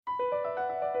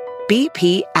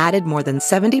BP added more than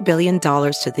 $70 billion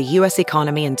to the U.S.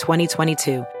 economy in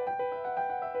 2022.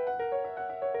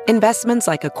 Investments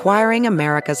like acquiring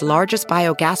America's largest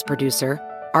biogas producer,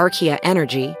 Archaea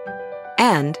Energy,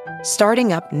 and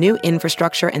starting up new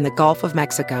infrastructure in the Gulf of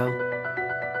Mexico.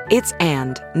 It's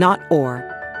and, not or.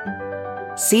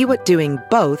 See what doing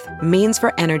both means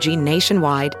for energy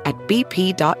nationwide at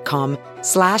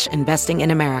bp.com/investing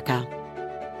in America.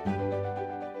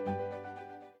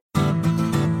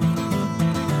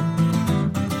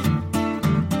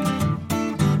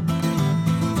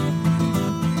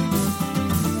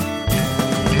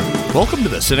 Welcome to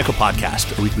the Sinica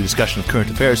Podcast, a weekly discussion of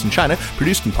current affairs in China,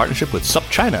 produced in partnership with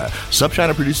SupChina.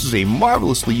 SupChina produces a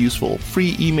marvelously useful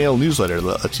free email newsletter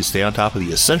that lets you stay on top of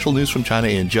the essential news from China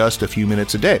in just a few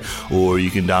minutes a day. Or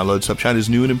you can download SupChina's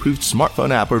new and improved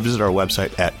smartphone app or visit our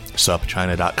website at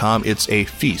supchina.com. It's a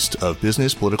feast of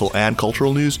business, political, and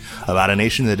cultural news about a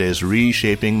nation that is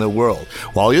reshaping the world.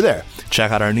 While you're there,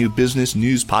 check out our new business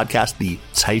news podcast, the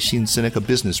Caixin Sinica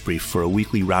Business Brief, for a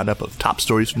weekly roundup of top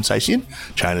stories from Caixin,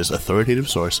 China's authoritative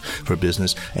source for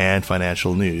business and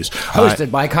financial news.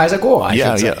 Hosted by Kaiser Kuo, I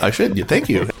should say. Yeah, I should. Thank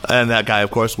you. And that guy, of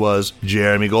course, was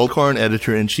Jeremy Goldkorn,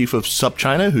 editor-in-chief of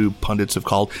SupChina, who pundits have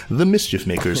called the Mischief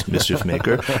Maker's Mischief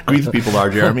Maker. Greet the people,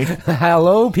 Jeremy.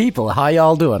 Hello, people. How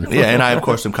y'all doing? Yeah, and I, of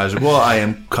course, am Kaiser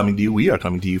Kuo. We are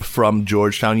coming to you from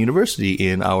Georgetown University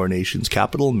in our nation's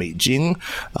capital, Beijing.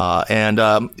 And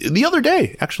the other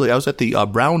day, actually, I was at the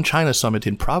Brown China Summit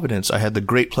in Providence. I had the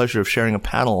great pleasure of sharing a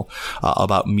panel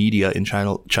about media in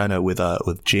China with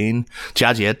Jane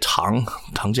Jiajie Tang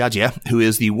Jiajie, who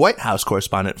is the White House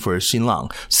correspondent for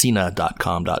Xinlang,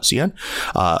 Sina.com.cn.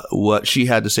 What she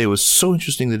had to say was so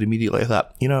interesting that immediately I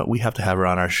thought, we have to have her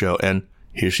on our show. And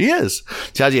here she is.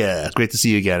 Jiajie, great to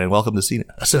see you again, and welcome to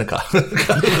Sinica.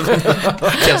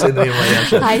 Can't say the name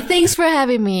right now. Hi, thanks for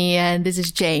having me, and this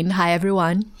is Jane. Hi,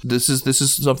 everyone. This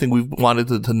is something we've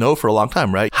wanted to know for a long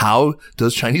time, right? How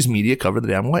does Chinese media cover the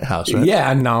damn White House, right? Yeah,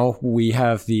 and now we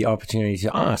have the opportunity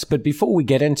to ask. But before we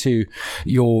get into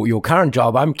your current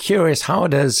job, I'm curious, how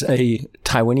does a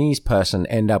Taiwanese person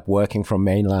end up working for a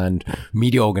mainland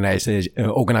media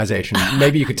organization?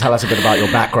 Maybe you could tell us a bit about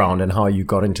your background and how you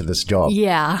got into this job.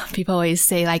 Yeah, people always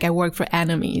say, I work for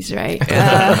enemies, right?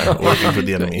 Working for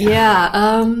the enemy.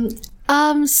 Yeah.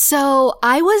 So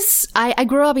I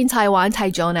grew up in Taiwan,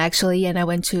 Taichung actually, and I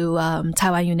went to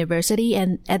Taiwan University.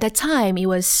 And at that time, it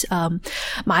was Ma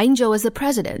Ying-jeou was the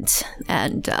president,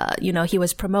 and he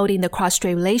was promoting the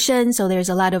cross-strait relations. So there's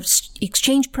a lot of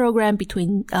exchange program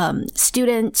between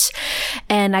students,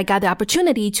 and I got the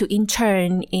opportunity to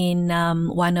intern in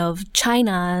one of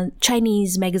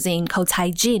Chinese magazine called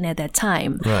Caijin at that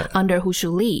time, right, under Hu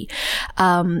Shuli.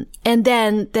 And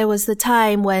then there was the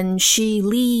time when she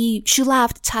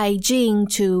left Caijin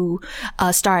to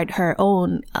start her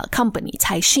own company,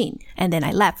 Caixin, and then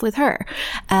I left with her.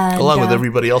 And, along with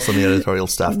everybody else on the editorial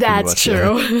staff. That's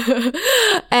true.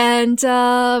 And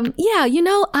that's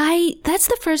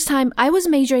the first time I was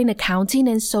majoring in accounting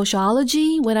and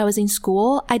sociology when I was in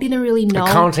school. I didn't really know.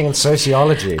 Accounting and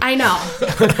sociology. I know.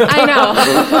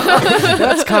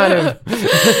 That's kind of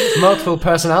multiple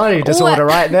personality disorder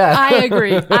right there. I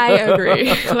agree.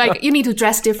 Like, you need to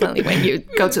dress differently when you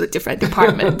go to the different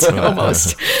department,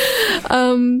 almost.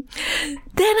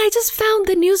 Then I just found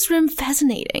the newsroom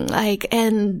fascinating,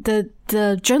 and the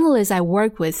journalists I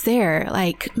work with there,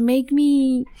 make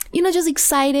me, just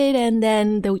excited. And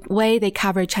then the way they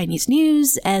cover Chinese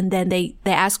news, and then they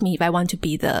asked me if I want to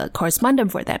be the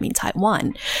correspondent for them in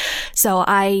Taiwan. So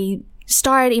I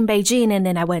started in Beijing, and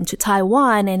then I went to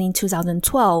Taiwan, and in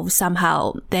 2012,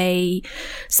 somehow they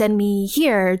sent me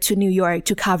here to New York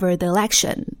to cover the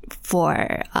election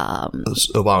for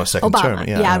Obama's second term.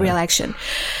 Yeah, re-election.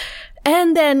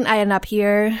 And then I ended up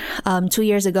here 2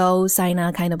 years ago.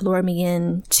 Sina kind of lured me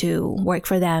in to work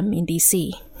for them in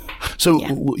DC. So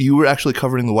you were actually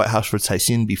covering the White House for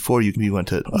Caixin before you went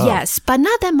to... Yes, but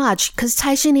not that much, because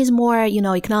Caixin is more,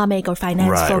 economic or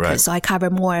finance focused. Right. So I cover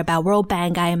more about World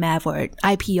Bank, IMF, or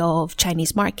IPO of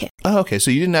Chinese market. Oh, okay.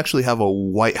 So you didn't actually have a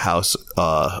White House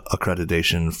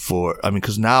accreditation for...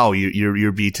 because now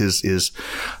your beat is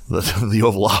the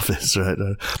Oval Office, right?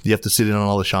 You have to sit in on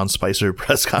all the Sean Spicer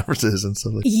press conferences and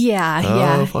stuff like that.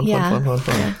 Yeah. Fun.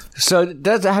 So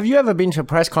have you ever been to a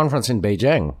press conference in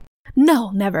Beijing?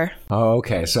 No, never. Oh,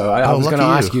 okay. So I was going to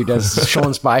lucky ask you, does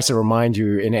Sean Spicer remind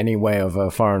you in any way of a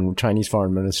Chinese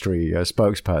foreign ministry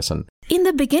spokesperson? In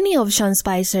the beginning of Sean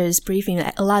Spicer's briefing,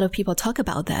 a lot of people talk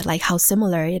about that, like how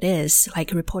similar it is.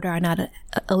 Like reporters are not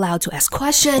allowed to ask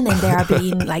questions and they are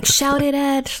being like shouted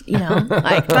at,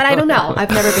 like, but I don't know. I've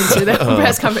never been to the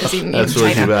press conference in That's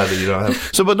really China. too bad that you don't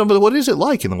have. So, but what is it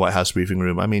like in the White House briefing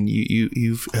room? I mean,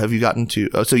 have you gotten to,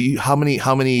 how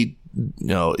many,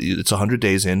 it's 100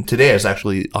 days in. Today is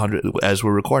actually 100, as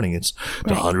we're recording, it's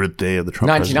the 100th day of the Trump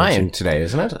 99 presidency. today,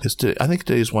 isn't it? I think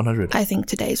today is 100. I think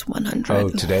today is 100. Oh,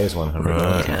 today is 100.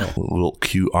 Right. Okay. We'll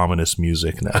cue ominous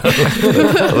music now.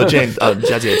 But Jane,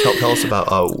 Jia, tell us about,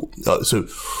 so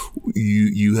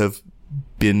you have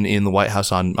been in the White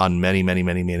House on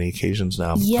many occasions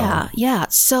now. Yeah.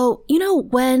 So,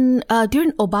 when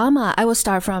during Obama, I will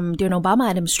start from during Obama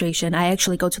administration, I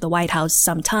actually go to the White House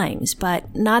sometimes,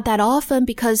 but not that often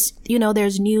because,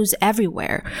 there's news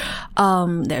everywhere.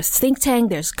 There's think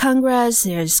tank, there's Congress,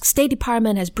 there's State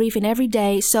Department has briefing every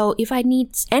day. So if I need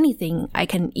anything, I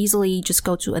can easily just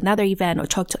go to another event or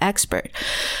talk to expert.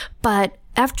 But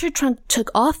after Trump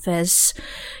took office,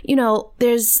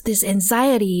 there's this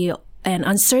anxiety and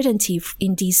uncertainty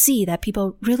in DC that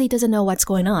people really doesn't know what's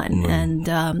going on. And,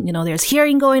 there's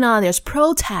hearing going on, there's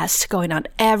protests going on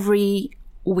every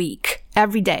week,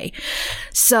 every day.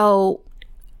 So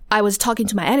I was talking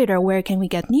to my editor, where can we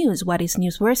get news? What is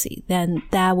newsworthy? Then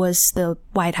that was the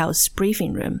White House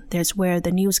briefing room. There's where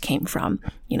the news came from,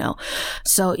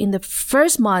 So in the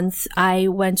first month, I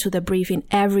went to the briefing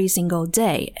every single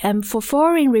day. And for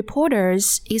foreign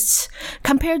reporters, it's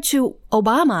compared to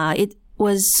Obama, it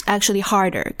was actually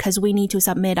harder because we need to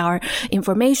submit our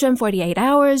information 48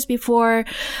 hours before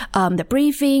the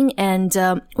briefing, and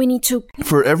we need to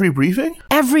For every briefing?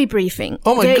 every briefing.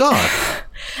 Oh my God.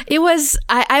 It was,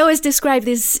 I always describe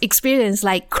this experience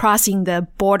like crossing the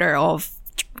border of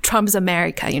Trump's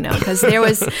America, because there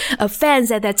was a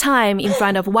fence at that time in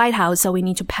front of White House. So we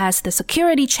need to pass the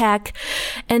security check.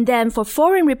 And then for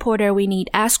foreign reporter, we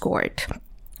need escort.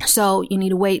 So you need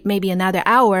to wait maybe another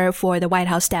hour for the White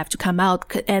House staff to come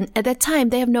out. And at that time,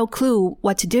 they have no clue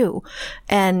what to do.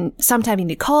 And sometimes you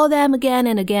need to call them again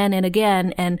and again and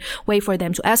again and wait for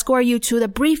them to escort you to the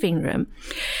briefing room.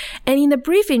 And in the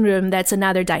briefing room, that's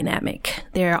another dynamic.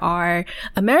 There are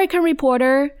American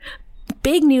reporter,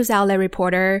 big news outlet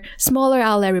reporter, smaller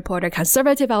outlet reporter,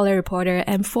 conservative outlet reporter,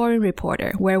 and foreign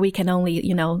reporter, where we can only,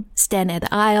 stand at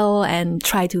the aisle and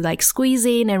try to like squeeze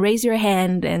in and raise your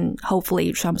hand, and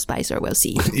hopefully Trump Spicer will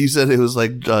see you. You said it was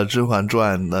like Zhen Huan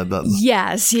Zhuan.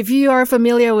 Yes, if you are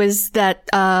familiar with that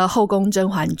后宫甄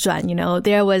嬛传,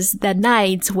 there was that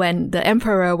night when the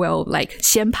emperor will like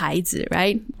掀牌子,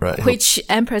 right? Right. Which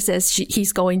empresses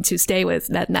he's going to stay with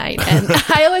that night. And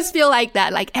I always feel like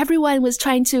that, like everyone was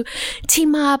trying to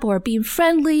team up or being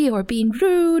friendly or being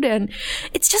rude, and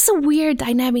it's just a weird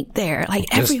dynamic there. Like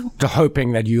Just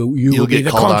hoping that you will be get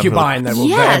the called on concubine that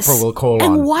the emperor will call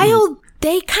on. And while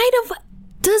they kind of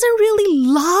doesn't really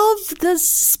love the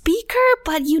speaker,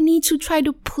 but you need to try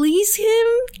to please him,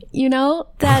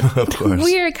 that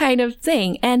weird kind of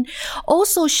thing. And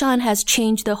also Sean has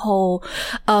changed the whole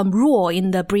rule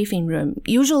in the briefing room.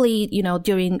 Usually,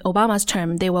 during Obama's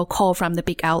term, they will call from the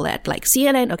big outlet like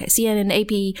CNN,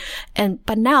 AP,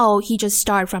 but now he just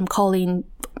started from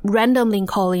randomly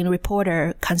calling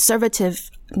reporter,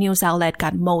 conservative news outlet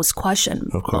got most question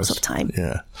most of the time.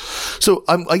 Yeah. So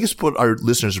I guess what our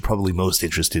listeners are probably most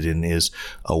interested in is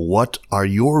what are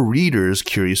your readers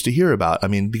curious to hear about? I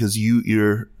mean, because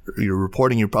you're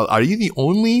reporting, are you the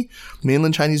only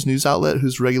mainland Chinese news outlet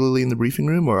who's regularly in the briefing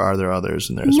room, or are there others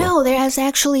in there as well? No, there is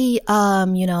actually,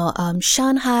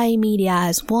 Shanghai Media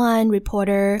has one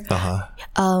reporter.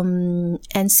 And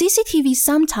CCTV,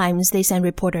 sometimes they send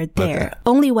reporter there,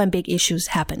 only when big issues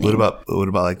happening. What about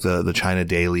like the China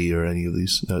Daily or any of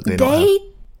these?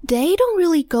 They don't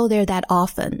really go there that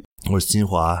often. Or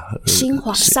Xinhua.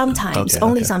 Xinhua, sometimes,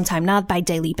 sometimes, not by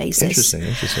daily basis.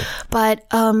 Interesting. But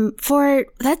for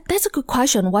that's a good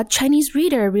question. What Chinese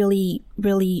reader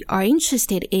really are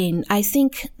interested in? I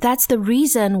think that's the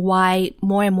reason why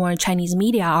more and more Chinese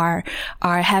media are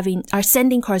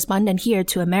sending correspondents here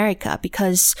to America,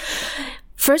 because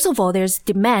first of all, there's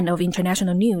demand of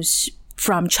international news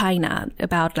from China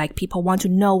about like people want to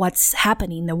know what's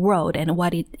happening in the world and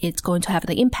what it's going to have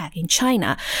the impact in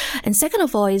China. And second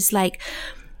of all is like,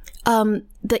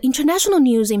 the international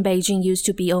news in Beijing used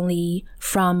to be only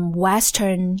from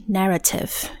Western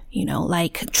narrative,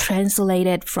 like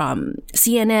translated from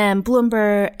CNN,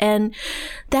 Bloomberg, and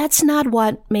that's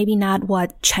maybe not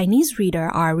what Chinese readers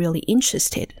are really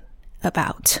interested.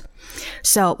 about.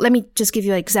 So let me just give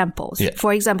you examples. Yeah.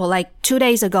 For example, like 2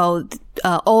 days ago,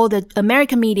 all the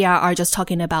American media are just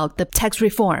talking about the tax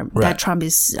reform that Trump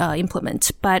is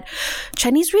implement. But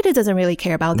Chinese reader doesn't really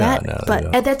care about that.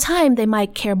 But at that time, they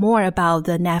might care more about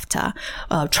the NAFTA.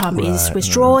 Trump is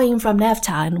withdrawing from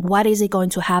NAFTA, and what is it going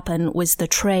to happen with the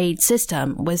trade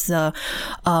system, with the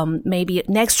maybe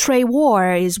next trade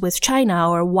war is with China,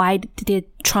 or why did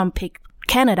Trump pick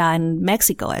Canada and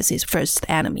Mexico as his first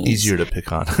enemies? Easier to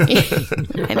pick on.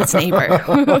 And its neighbor.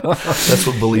 That's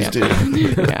what bullies do.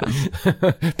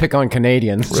 Pick on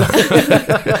Canadians.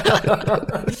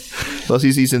 Plus,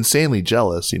 he's insanely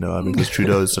jealous, because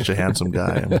Trudeau is such a handsome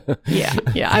guy. Yeah.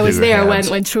 I was there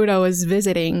when Trudeau was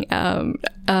visiting,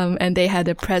 and they had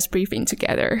a press briefing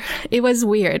together. It was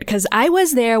weird because I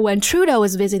was there when Trudeau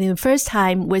was visiting the first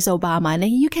time with Obama, and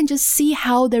you can just see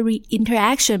how the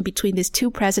interaction between these two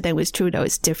presidents with Trudeau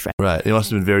is different. Right. It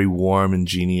must have been very warm and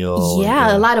genial.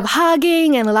 Yeah, a lot of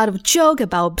hugging and a lot of joke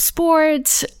about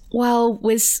sports. Well,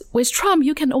 with Trump,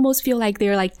 you can almost feel like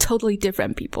they're like totally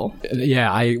different people. Yeah,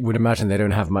 I would imagine they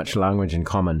don't have much language in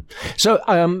common. So,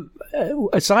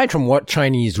 aside from what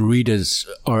Chinese readers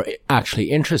are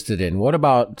actually interested in, what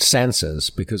about censors?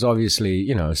 Because obviously,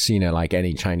 Sina, like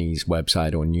any Chinese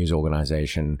website or news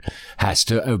organization, has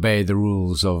to obey the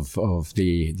rules of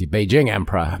the Beijing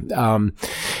emperor.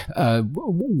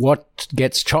 What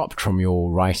gets chopped from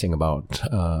your writing about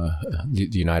the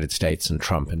United States and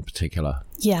Trump in particular?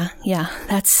 Yeah.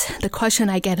 That's the question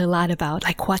I get a lot about.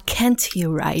 Like, what can't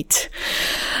you write?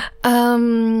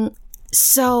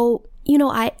 So,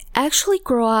 I actually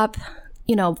grew up,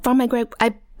 from my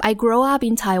I grew up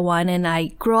in Taiwan, and I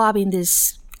grew up in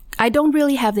this, I don't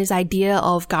really have this idea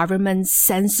of government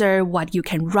censor what you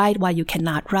can write, what you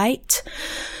cannot write.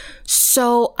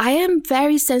 So I am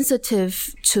very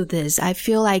sensitive to this. I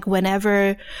feel like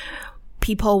whenever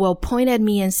people will point at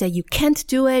me and say, you can't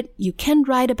do it, you can't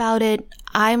write about it,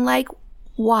 I'm like,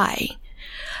 why?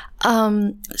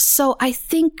 So I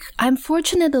think I'm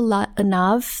fortunate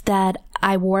enough that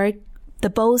I work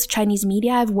both Chinese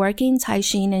media I've worked in,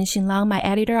 Caixin and Xinlang, my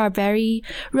editor are very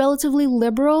relatively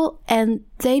liberal, and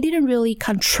they didn't really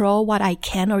control what I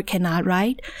can or cannot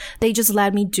write. They just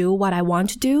let me do what I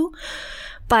want to do.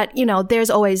 But,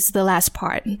 there's always the last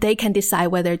part. They can decide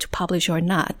whether to publish or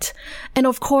not. And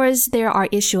of course, there are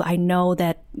issues I know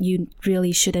that you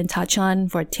really shouldn't touch on,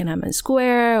 for Tiananmen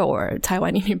Square or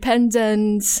Taiwan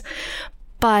independence.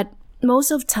 But most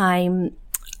of the time,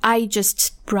 I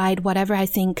just write whatever I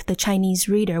think the Chinese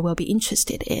reader will be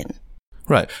interested in.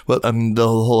 Right. Well, the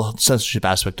whole censorship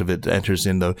aspect of it enters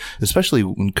in, though, especially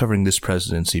when covering this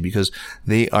presidency, because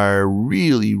they are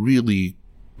really, really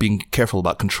being careful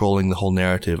about controlling the whole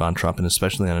narrative on Trump, and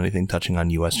especially on anything touching on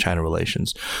U.S.-China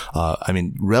relations. That's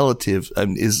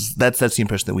the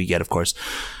impression that we get, of course.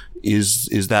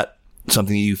 Is that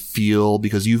something that you feel,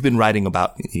 because you've been writing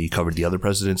about, you covered the other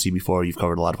presidency before, you've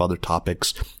covered a lot of other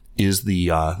topics. Is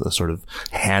the sort of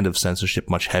hand of censorship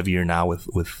much heavier now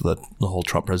with the whole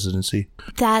Trump presidency?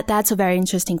 That's a very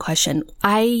interesting question.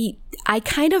 I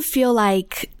kind of feel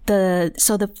like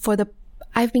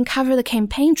I've been covering the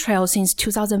campaign trail since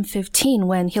 2015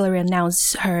 when Hillary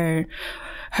announced her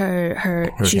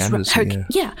candidacy.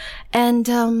 Yeah.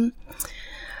 And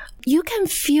you can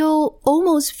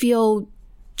almost feel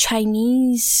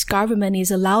Chinese government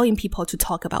is allowing people to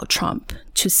talk about Trump,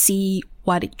 to see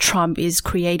what Trump is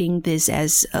creating this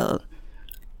as a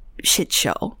shit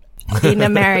show in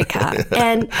America,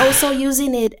 and also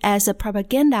using it as a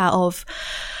propaganda of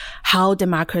how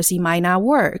democracy might not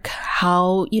work,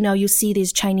 how, you see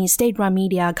these Chinese state-run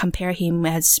media compare him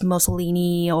as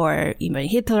Mussolini or even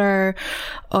Hitler,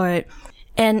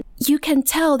 and you can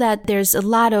tell that there's a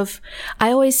lot of,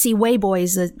 I always see Weibo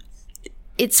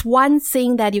it's one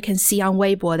thing that you can see on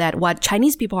Weibo, that what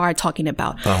Chinese people are talking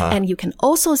about. And you can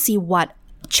also see what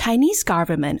Chinese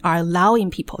government are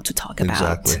allowing people to talk about.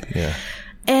 Exactly, yeah.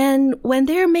 And when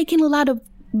they're making a lot of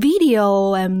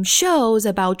video and shows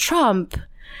about Trump,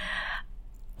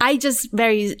 I just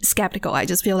very skeptical. I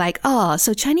just feel like,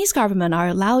 so Chinese government are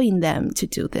allowing them to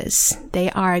do this. They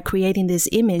are creating this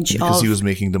image because he was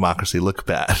making democracy look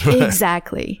bad. Right?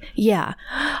 Exactly. Yeah.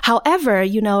 However,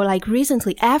 like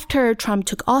recently after Trump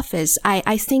took office,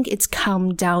 I think it's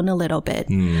calmed down a little bit.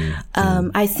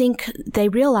 I think they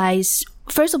realized,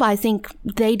 first of all, I think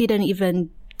they didn't even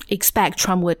expect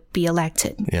Trump would be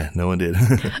elected. Yeah, no one did.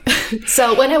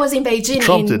 So when I was in Beijing,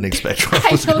 Trump didn't expect Trump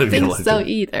was going to be elected. I don't think so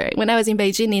either. When I was in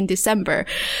Beijing in December,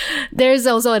 there's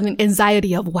also an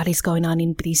anxiety of what is going on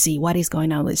in DC, what is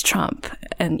going on with Trump,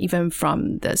 and even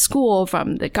from the school,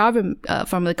 from the government,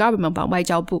 from 外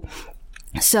交部.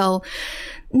 So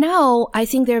now I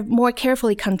think they're more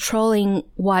carefully controlling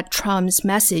what Trump's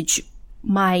message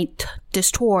might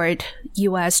distort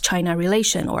U.S.-China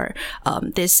relation or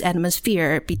this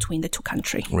atmosphere between the two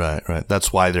countries. Right.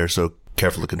 That's why they're so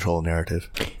careful to control narrative.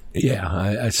 Yeah,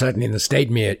 I certainly in the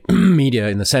state media,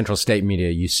 in the central state media,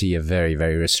 you see a very,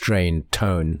 very restrained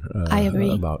tone I agree.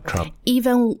 About Trump.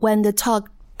 Even when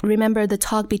remember the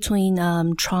talk between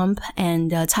Trump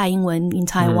and Tsai Ing-wen in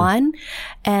Taiwan,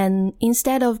 and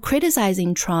instead of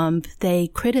criticizing Trump, they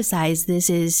criticize this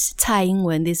is Tsai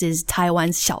Ing-wen, this is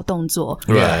Taiwan's 小动作.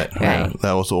 Right.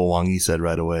 That was what Wang Yi said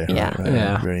right away. Yeah. Right.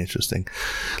 Yeah. Very interesting.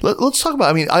 Let's talk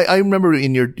about, I mean, I remember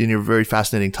in your very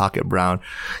fascinating talk at Brown,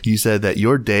 you said that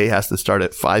your day has to start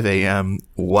at 5 a.m.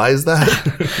 Why is that?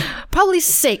 Probably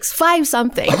 5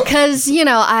 something. Cause,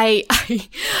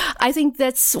 I think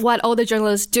that's what all the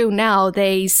journalists do now.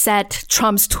 They set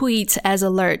Trump's tweet as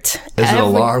alert. As an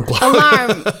alarm clock.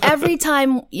 Alarm. Every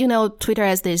time, Twitter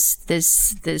has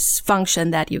this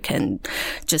function that you can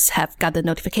just have got the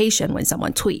notification when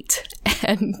someone tweet.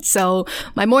 And so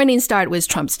my morning start with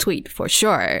Trump's tweet for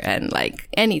sure. And like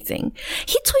anything.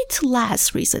 He tweeted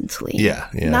less recently. Yeah.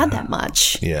 Not that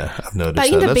much. Yeah, I've noticed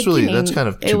But that. in the That's kind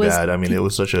of too bad. I mean, it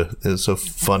was so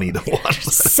funny to watch.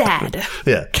 Sad.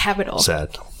 Yeah. Capital.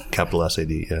 Sad. Capital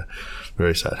S-A-D. Yeah.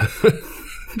 Very sad.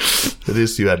 It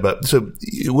is too bad. But so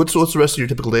what's the rest of your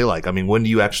typical day like? I mean, when do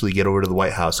you actually get over to the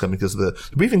White House? I mean, because the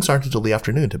briefings aren't until the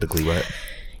afternoon typically, right?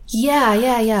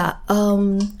 Yeah.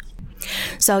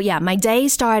 So yeah, my day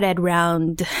started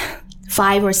around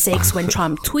 5 or 6 when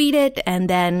Trump tweeted. And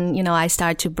then, I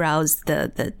start to browse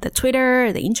the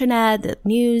Twitter, the internet, the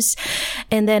news.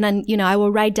 And then, I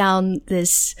will write down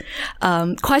this,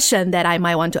 question that I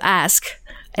might want to ask.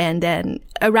 And then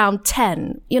around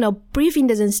 10, briefing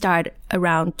doesn't start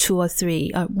around 2 or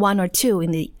 3 or 1 or 2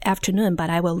 in the afternoon, but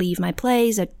I will leave my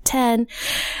place at 10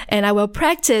 and I will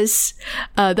practice,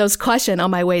 those questions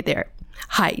on my way there.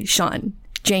 Hi, Sean.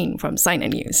 Jane from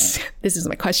CNN News. This is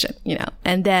my question,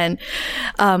 And then,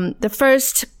 the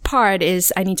first part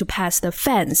is I need to pass the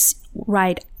fence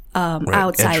right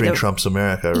outside. Entering Trump's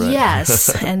America, right?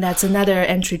 Yes. And that's another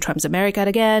entry Trump's America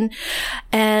again.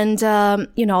 And,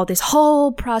 this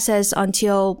whole process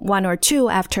until 1 or 2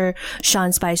 after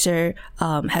Sean Spicer,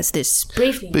 has this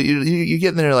briefing. But you get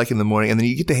in there like in the morning and then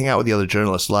you get to hang out with the other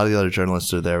journalists. A lot of the other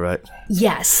journalists are there, right?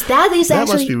 Yes. That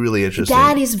must be really interesting.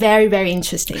 That is very, very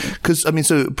interesting. Because, I mean,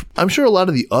 so I'm sure a lot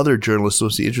of the other journalists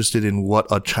must be interested in how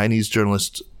a Chinese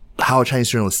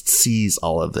journalist sees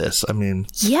all of this. I mean,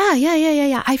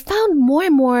 yeah. I found more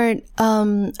and more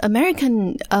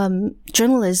American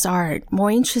journalists are more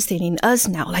interested in us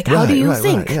now. Like, how do you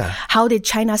think? Right, yeah. How did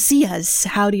China see us?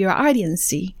 How do your audience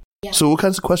see? Yeah. So, what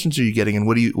kinds of questions are you getting, and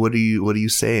what are you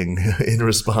saying in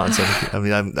response? I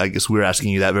mean, I guess we're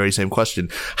asking you that very same question.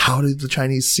 How did the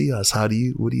Chinese see us? What do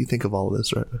you think of all of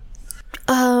this? Right?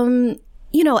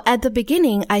 At the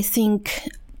beginning, I think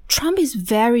Trump is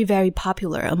very, very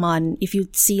popular among, if you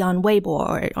see on Weibo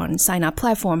or on Sign Up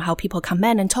platform, how people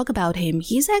comment and talk about him,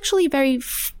 he's actually very,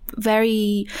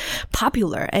 very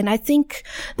popular. And I think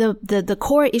the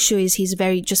core issue is he's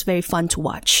very fun to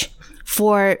watch.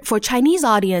 For Chinese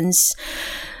audience,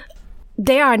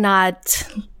 they are not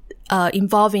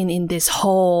involving in this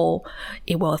whole,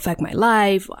 it will affect my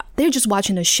life. They're just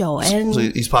watching the show. And so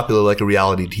he's popular like a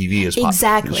reality TV is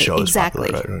exactly, popular.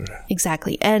 Exactly. Right.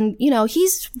 Exactly. And,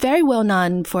 he's very well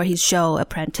known for his show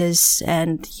Apprentice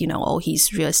and, all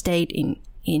his real estate in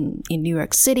New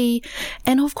York City.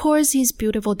 And of course, his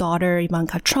beautiful daughter,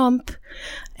 Ivanka Trump.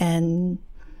 And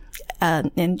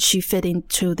she fit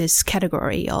into this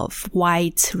category of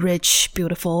white, rich,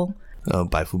 beautiful.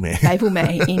 Bai Fu-mei. Bai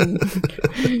Fu-mei in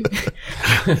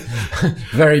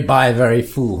very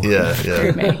full. Yeah.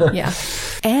 Yeah.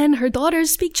 And her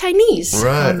daughters speak Chinese.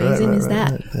 Right. How amazing is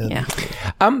that? Yeah.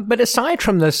 But aside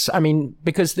from this, I mean,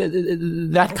 because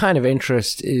that kind of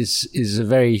interest is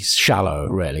very shallow,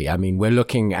 really. I mean, we're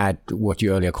looking at what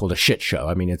you earlier called a shit show.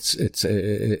 I mean, it's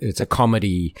a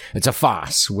comedy, it's a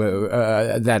farce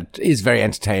that is very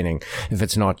entertaining if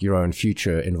it's not your own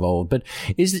future involved. But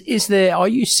are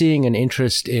you seeing an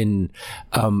interest in,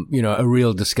 a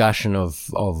real discussion of,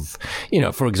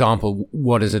 for example,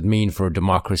 what does it mean for a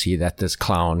democracy that this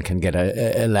clown can get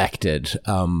elected?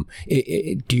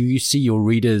 Do you see your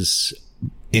readers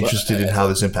interested in how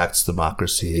this impacts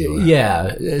democracy?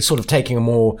 Yeah, sort of taking a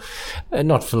more,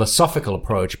 not philosophical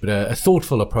approach, but a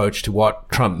thoughtful approach to what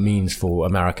Trump means for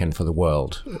America and for the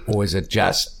world? Or is it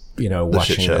just,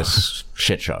 watching this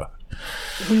shit show?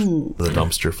 The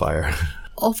dumpster fire.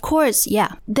 Of course,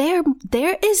 yeah. There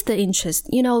is the interest.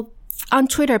 on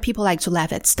Twitter, people like to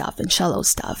laugh at stuff and shallow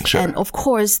stuff. Sure. And of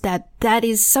course, that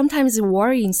is sometimes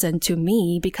worrisome to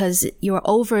me because you're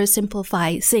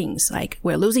oversimplify things. Like,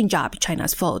 we're losing job,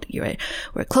 China's fault.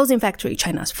 We're closing factory,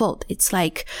 China's fault. It's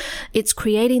like, it's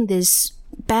creating this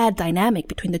bad dynamic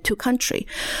between the two countries.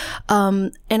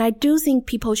 And I do think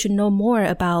people should know more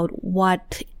about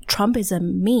what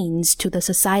Trumpism means to the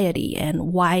society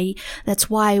and why. That's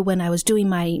why when I was doing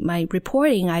my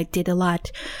reporting, I did a lot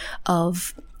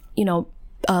of,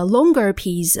 longer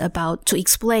piece to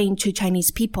explain to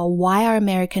Chinese people, why are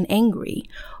Americans angry?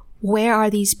 Where are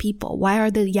these people? Why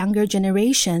are the younger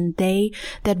generation,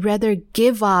 that rather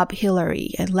give up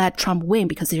Hillary and let Trump win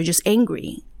because they're just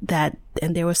angry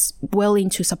and they were willing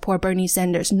to support Bernie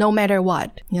Sanders no matter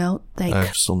what, I'm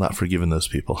still not forgiven those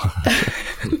people.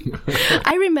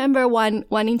 I remember one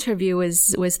interview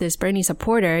with this Bernie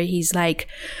supporter. He's like,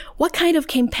 what kind of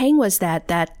campaign was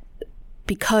that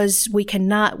because we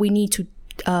need to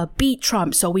beat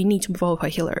Trump, so we need to vote for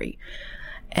Hillary.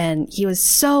 And he was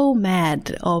so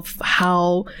mad of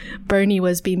how Bernie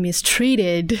was being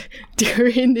mistreated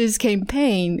during this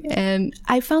campaign. And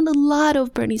I found a lot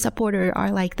of Bernie supporters are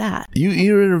like that. You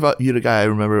interviewed a guy, I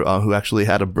remember, who actually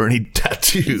had a Bernie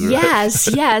tattoo, right?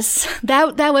 Yes.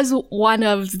 That was one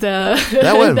of the...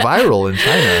 That went viral in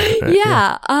China. Right?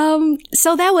 Yeah.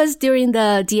 So that was during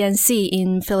the DNC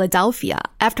in Philadelphia.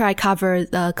 After I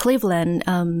covered Cleveland,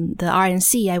 the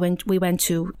RNC, we went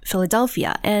to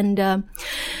Philadelphia. And...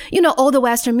 all the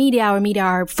Western media, our media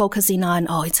are focusing on,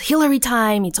 it's Hillary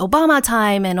time, it's Obama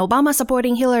time, and Obama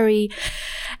supporting Hillary.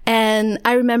 And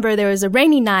I remember there was a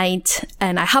rainy night,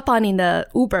 and I hop on in the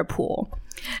Uber pool,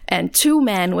 and 2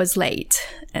 men was late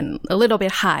and a little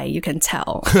bit high, you can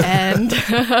tell. And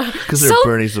because they're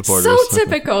Bernie supporters. So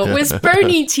typical with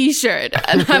Bernie t-shirt.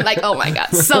 And I'm like, oh my God,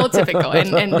 so typical.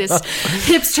 And this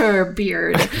hipster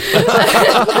beard.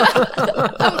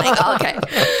 I'm like, okay.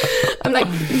 I'm like,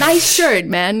 nice shirt,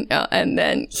 man. And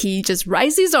then he just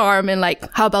raises his arm and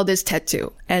like, how about this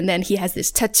tattoo? And then he has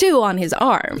this tattoo on his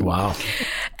arm. Wow.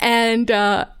 And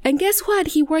guess what?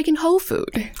 He worked in Whole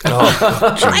Food.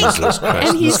 Oh, Jesus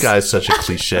Christ. And this guy's such a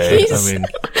cliche. I mean,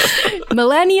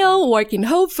 millennial, work in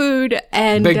Whole Food,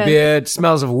 and big beard,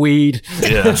 smells of weed.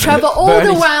 Yeah. Travel all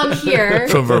the way here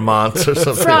from Vermont or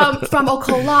something. From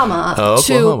Oklahoma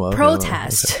to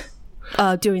protest.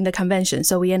 During the convention.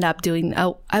 So we end up doing,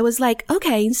 I was like,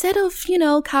 okay, instead of,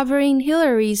 covering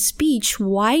Hillary's speech,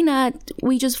 why not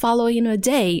we just follow in a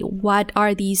day? What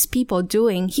are these people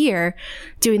doing here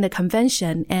during the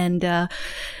convention? And,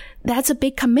 that's a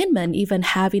big commitment, even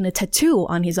having a tattoo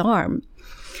on his arm.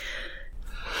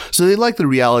 So they like the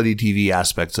reality TV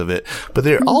aspects of it, but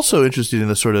they're also interested in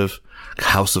the sort of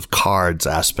House of Cards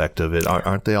aspect of it,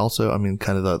 aren't they also? I mean,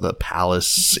 kind of the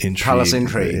palace intrigue. Palace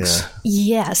intrigues.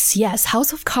 Yeah. Yes.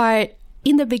 House of Cards.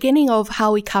 In the beginning of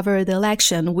how we cover the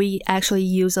election, we actually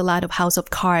use a lot of House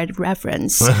of Cards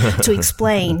reference to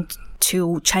explain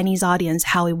to Chinese audience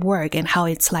how it works and how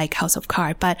it's like House of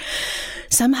Cards. But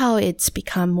somehow it's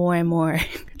become more and more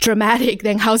dramatic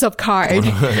than House of Cards.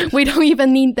 We don't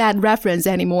even need that reference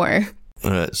anymore.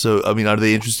 So, I mean, are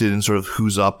they interested in sort of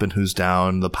who's up and who's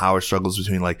down, the power struggles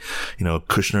between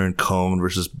Kushner and Cohn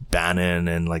versus Bannon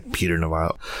and Peter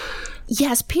Navarro?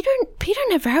 Yes, Peter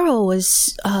Navarro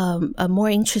was a more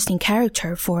interesting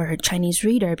character for Chinese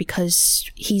reader because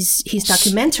his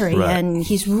documentary right. and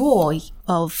his role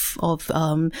of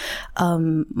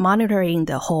monitoring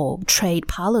the whole trade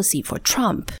policy for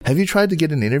Trump. Have you tried to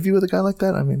get an interview with a guy like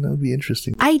that? I mean, that would be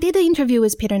interesting. I did an interview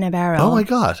with Peter Navarro. Oh my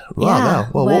God! Wow! Yeah,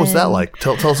 Well, what was that like?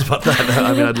 Tell us about that.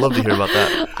 I mean, I'd love to hear about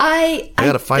that. I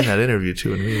got to find that interview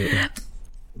too immediately.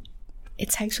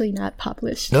 It's actually not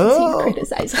published. No. So you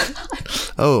criticize a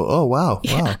lot. Oh, wow.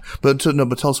 Yeah. Wow. But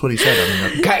tell us what he said. I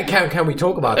mean, can we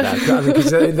talk about that? I mean, because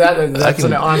that's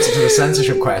an answer to the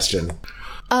censorship question.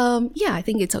 Yeah, I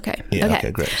think it's okay. Yeah,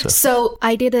 okay, great. So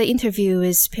I did an interview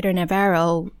with Peter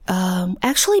Navarro,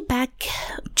 actually back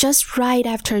just right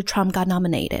after Trump got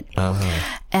nominated. Uh-huh.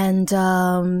 And,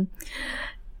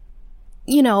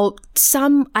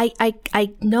 I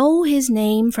know his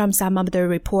name from some of the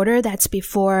reporter. That's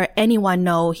before anyone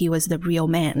know he was the real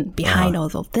man behind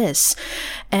all of this.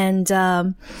 And,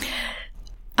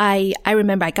 I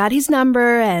remember I got his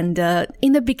number, and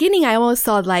in the beginning I almost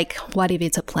thought what if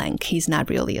it's a prank? He's not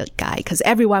really a guy, because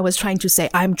everyone was trying to say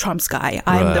I'm Trump's guy.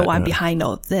 I'm the one behind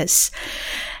all this.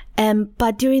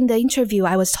 But during the interview,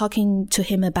 I was talking to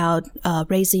him about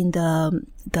raising the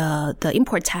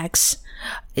import tax.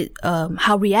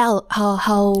 How realistic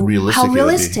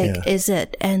is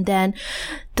it? And then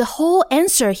the whole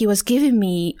answer he was giving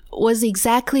me was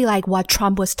exactly like what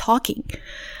Trump was talking.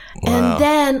 Wow. And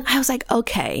then I was like,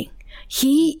 okay,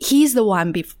 he's the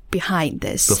one behind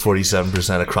this. The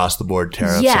 47% across the board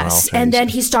tariffs. Yes. And then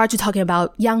he started talking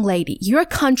about, young lady, your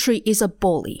country is a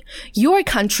bully. Your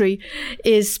country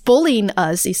is bullying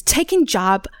us, is taking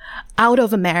job out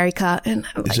of America. And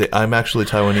I'm actually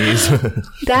Taiwanese.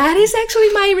 That is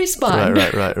actually my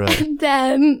response. Right. And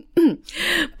then,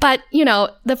 but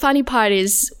the funny part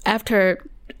is after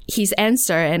his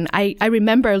answer, and I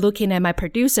remember looking at my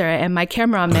producer and my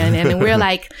cameraman, and we're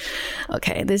like,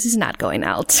 okay, this is not going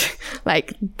out.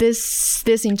 Like this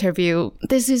interview,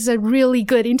 this is a really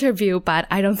good interview, but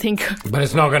I don't think. But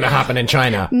it's not going to happen in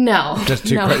China. No, just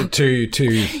too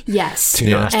yes,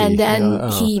 too nasty. And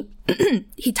then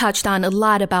he touched on a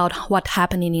lot about what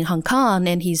happening in Hong Kong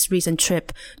and his recent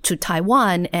trip to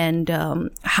Taiwan,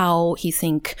 and how he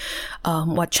think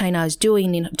what China is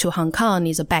doing to Hong Kong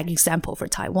is a bad example for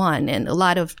Taiwan and a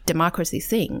lot of democracy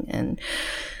thing. And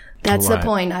that's the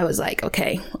point. I was like,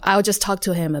 okay, I'll just talk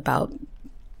to him about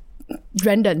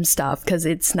random stuff because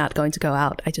it's not going to go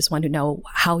out. I just want to know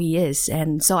how he is.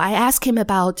 And so I asked him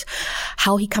about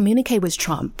how he communicate with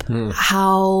Trump,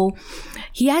 how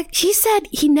he said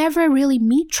he never really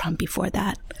meet Trump before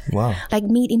that. Wow. Like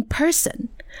meet in person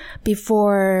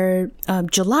before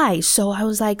July. So I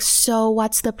was like, so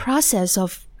what's the process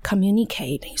of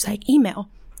communicate? He's like, email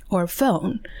or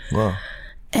phone. Wow.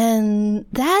 And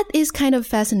that is kind of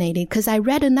fascinating because I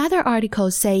read another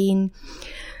article saying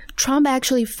Trump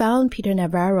actually found Peter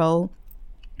Navarro,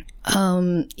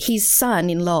 his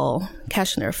son-in-law,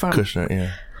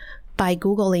 Kushner, by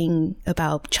Googling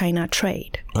about China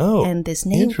trade. Oh, and this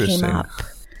name came up.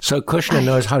 So Kushner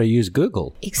knows how to use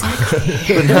Google.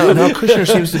 Exactly. But now Kushner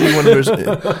seems to be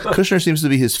Kushner seems to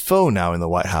be his foe now in the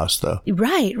White House, though.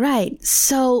 Right.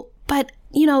 So, but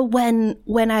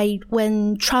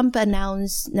when Trump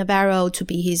announced Navarro to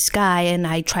be his guy, and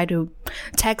I tried to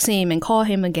text him and call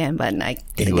him again, but I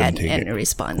didn't get any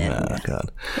response. Oh,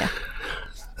 God. Yeah.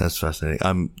 That's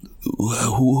fascinating.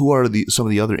 Who are some of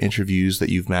the other interviews that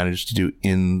you've managed to do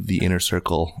in the inner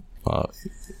circle?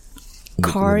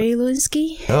 Corey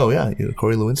Lewinsky. Oh yeah,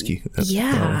 Corey Lewinsky.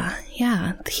 Yeah.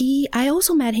 I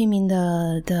also met him in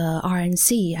the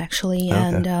RNC actually,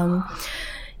 and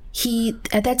he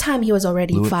at that time he was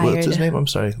already fired. What's his name? I'm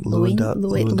sorry,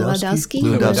 Lewandowski.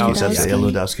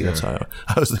 Lewandowski. That's how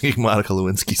I was thinking. Monica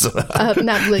Lewinsky. So.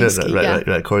 Not Lewinsky.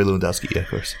 Right. Corey Lewandowski. Yeah, of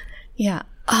course. Yeah.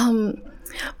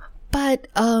 But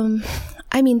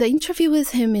I mean, the interview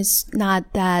with him is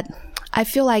not that. I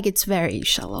feel like it's very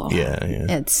shallow. Yeah.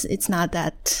 It's not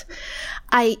that.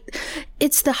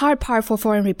 It's the hard part for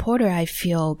foreign reporter, I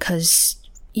feel, because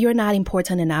you're not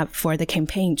important enough for the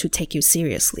campaign to take you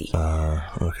seriously.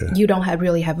 Okay. You don't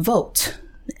really have vote.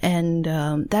 And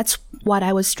that's what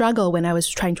I was struggle when I was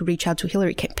trying to reach out to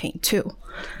Hillary campaign too.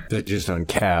 They just don't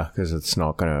care because it's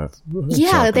not going to.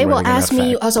 Yeah, they will ask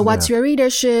me also, what's your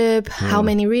readership? How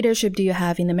many readership do you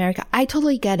have in America? I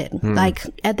totally get it. Like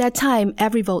at that time,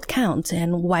 every vote counts.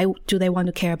 And why do they want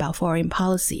to care about foreign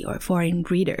policy or foreign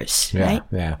readers? Right?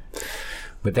 Yeah.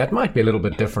 But that might be a little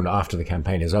bit different after the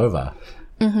campaign is over.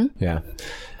 Mm-hmm. Yeah.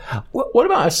 What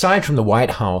about aside from the White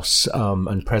House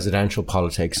and presidential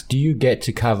politics, do you get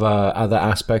to cover other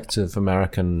aspects of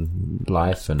American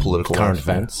life and political current life,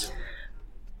 events?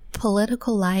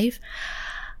 Political life?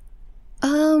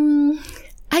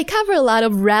 I cover a lot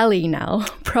of rally now,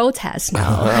 protests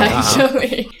now,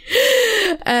 actually.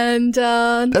 And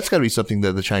that's got to be something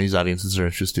that the Chinese audiences are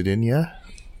interested in, yeah?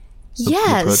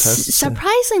 Yes,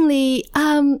 surprisingly,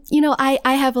 I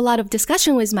have a lot of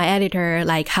discussion with my editor,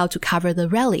 like how to cover the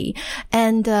rally.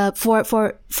 And,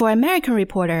 for American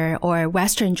reporter or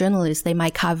Western journalists, they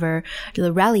might cover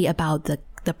the rally about the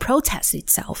protest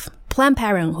itself, Planned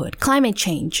Parenthood, climate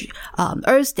change,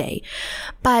 Earth Day.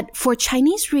 But for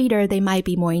Chinese reader, they might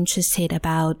be more interested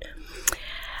about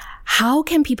how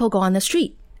can people go on the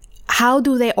street? How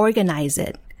do they organize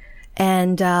it?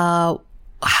 And,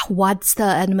 what's the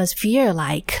atmosphere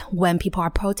like when people are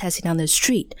protesting on the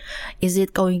street? Is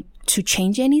it going to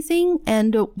change anything?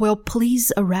 And will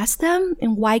police arrest them?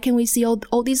 And why can we see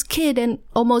all these kids and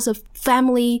almost a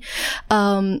family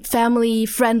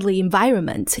friendly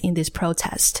environment in this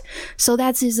protest? So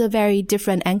that is a very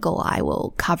different angle I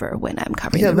will cover when I'm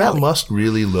covering the rally. That must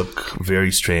really look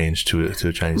very strange to a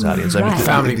Chinese audience. Right. I mean,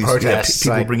 family protests,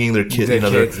 people like bringing their kids,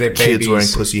 their kids wearing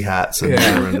pussy hats and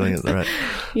right.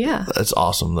 Yeah. That's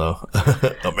awesome though.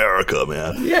 America,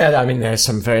 man. Yeah, I mean, there's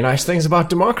some very nice things about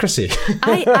democracy.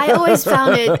 I always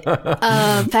found it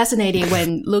fascinating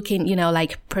when looking,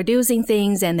 like producing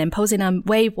things and then posting on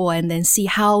Weibo and then see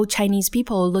how Chinese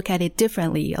people look at it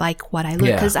differently, like what I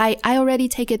look. Because I already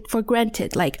take it for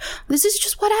granted. Like, this is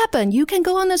just what happened. You can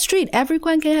go on the street.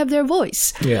 Everyone can have their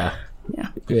voice. Yeah.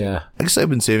 Yeah. I guess I've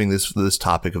been saving this for this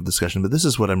topic of discussion, but this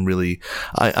is what I'm really,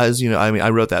 I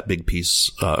wrote that big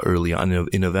piece early on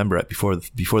in November before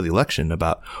the election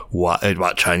about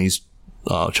Chinese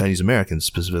Americans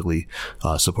specifically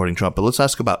supporting Trump. But let's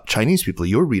ask about Chinese people,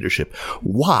 your readership.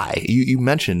 Why? You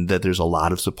mentioned that there's a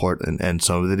lot of support, and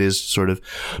some of it is sort of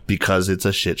because it's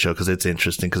a shit show, because it's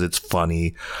interesting, because it's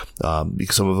funny.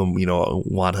 Because some of them,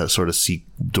 want to sort of see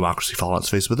democracy fall on its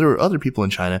face. But there are other people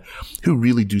in China who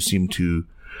really do seem to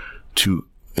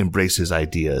embrace his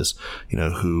ideas,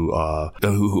 who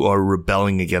are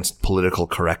rebelling against political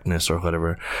correctness or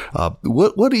whatever.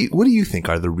 What do you think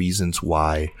are the reasons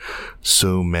why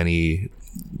so many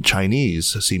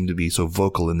Chinese seem to be so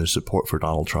vocal in their support for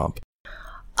Donald Trump?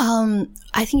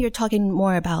 I think you're talking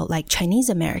more about like Chinese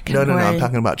American. No, I'm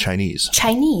talking about Chinese.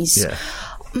 Chinese. Yeah.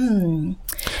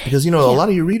 Because, a lot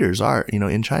of your readers are,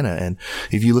 in China. And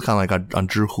if you look on on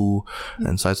Zhihu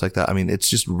and sites like that, I mean, it's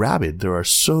just rabid. There are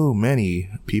so many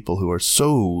people who are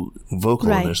so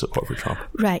vocal in their support for Trump.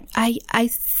 Right. I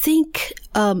think,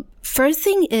 first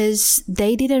thing is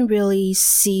they didn't really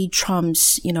see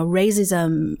Trump's,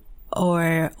 racism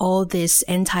or all this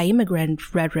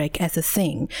anti-immigrant rhetoric as a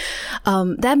thing.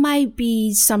 That might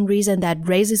be some reason that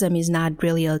racism is not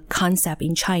really a concept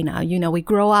in China. We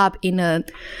grow up in a,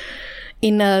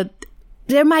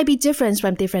 there might be difference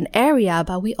from different area,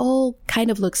 but we all kind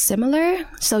of look similar.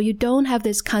 So you don't have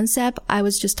this concept. I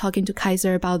was just talking to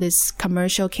Kaiser about this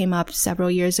commercial came up several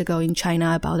years ago in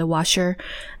China about a washer.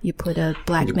 You put a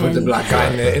black man. Put the black guy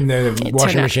in the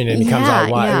washing machine and it comes out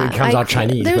white. It comes out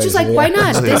Chinese. They're just like, why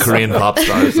not? Korean pop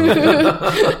stars.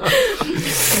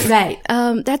 Right.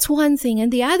 That's one thing.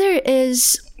 And the other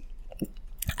is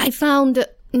I found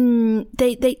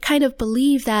they kind of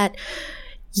believe that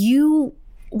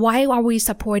why are we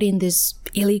supporting this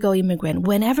illegal immigrant?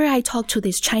 Whenever I talk to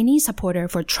this Chinese supporter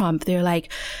for Trump, they're like,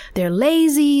 they're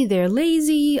lazy, they're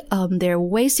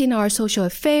wasting our social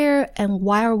affair, and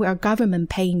why are our government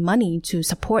paying money to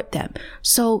support them?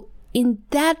 So in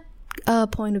that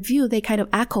point of view, they kind of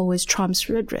echo with Trump's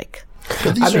rhetoric.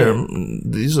 But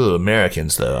these are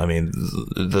Americans, though. I mean,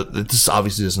 this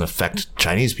obviously doesn't affect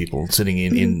Chinese people sitting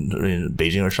in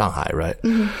Beijing or Shanghai, right?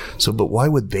 Mm-hmm. So, but why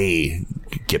would they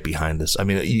get behind this? I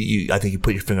mean, I think you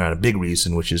put your finger on a big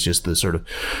reason, which is just the sort of,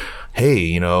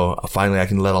 hey, finally I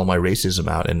can let all my racism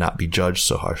out and not be judged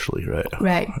so harshly, right?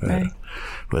 Right.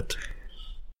 But.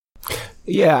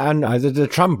 Yeah, and the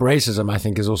Trump racism, I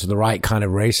think, is also the right kind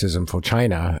of racism for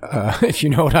China, if you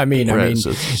know what I mean. I mean,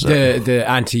 the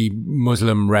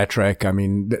anti-Muslim rhetoric, I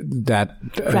mean, that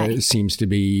seems to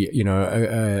be,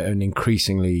 an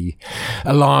increasingly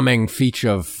alarming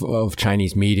feature of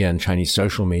Chinese media and Chinese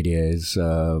social media is,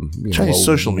 Chinese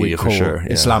social media for sure.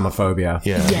 Islamophobia.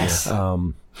 Yeah. Yes.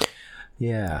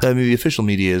 Yeah. I mean, the official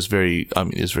media is very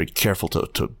careful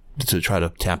to try to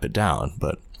tamp it down,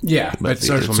 but. Yeah, but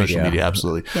social media,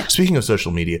 absolutely. Yeah. Speaking of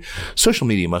social media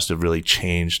must have really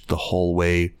changed the whole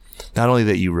way, not only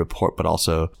that you report, but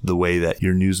also the way that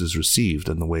your news is received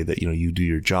and the way that, you do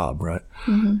your job, right?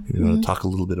 Mm-hmm. You want to talk a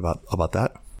little bit about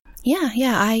that? Yeah.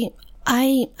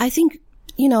 I think,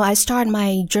 I started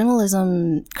my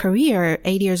journalism career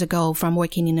 8 years ago from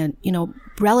working in a,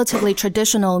 relatively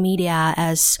traditional media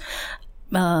as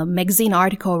magazine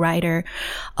article writer.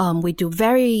 We do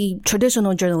very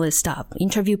traditional journalist stuff,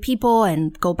 interview people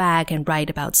and go back and write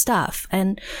about stuff.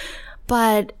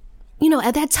 But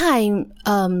at that time,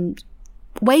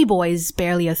 Weibo is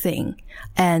barely a thing,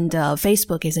 and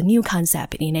Facebook is a new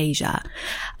concept in Asia.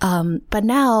 But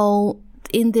now,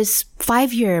 in this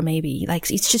 5 year, maybe,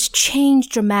 it's just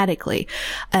changed dramatically.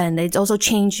 And it's also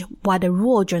changed what a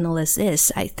rural journalist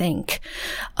is, I think.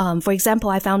 For example,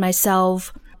 I found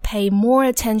myself pay more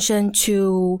attention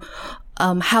to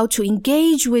how to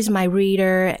engage with my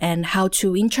reader and how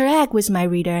to interact with my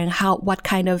reader and what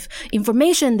kind of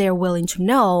information they're willing to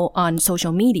know on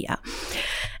social media.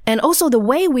 And also the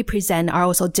way we present are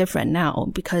also different now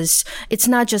because it's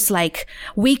not just like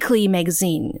weekly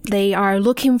magazine. They are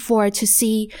looking forward to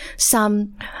see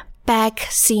some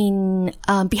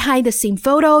behind the scene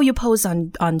photo you post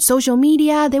on social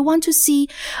media. They want to see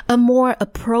a more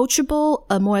approachable,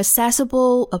 a more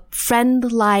accessible, a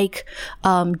friend-like,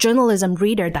 journalism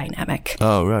reader dynamic.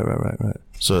 Oh, right.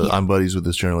 So I'm buddies with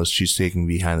this journalist. She's taking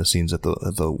behind the scenes at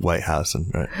the White House,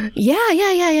 and right.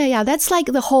 Yeah. That's like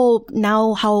the whole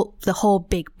now how the whole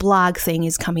big blog thing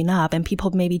is coming up, and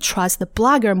people maybe trust the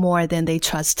blogger more than they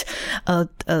trust a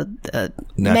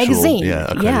magazine.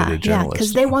 Accredited journalist.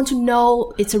 Because they want to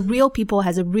know it's a real people,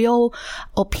 has a real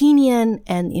opinion,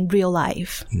 and in real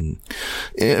life.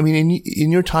 I mean,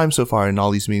 in your time so far in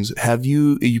all these meetings, have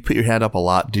you put your hand up a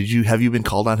lot? Have you been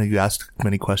called on? Have you asked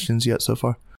many questions yet so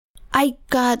far? I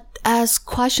got asked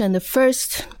question the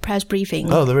first press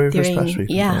briefing. Oh, the very first press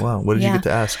briefing. Yeah. Oh, wow. What did you get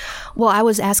to ask? Well, I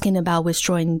was asking about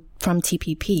withdrawing from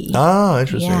TPP. Oh,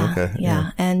 interesting. Okay.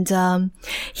 Yeah. And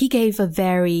he gave a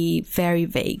very, very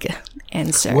vague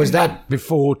answer. Was that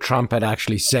before Trump had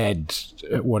actually said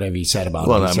whatever he said about it?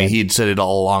 Well, I mean, he'd said it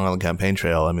all along on the campaign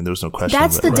trail. I mean, there was no question.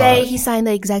 That's the day he signed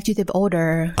the executive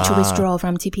order to withdraw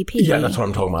from TPP. Yeah, that's what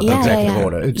I'm talking about, the executive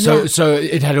order. So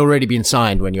it had already been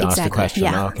signed when you asked the question.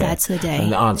 Yeah, okay. that's the day.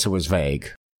 And the answer was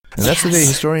vague. And that's the day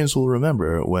historians will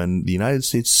remember, when the United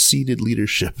States ceded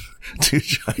leadership to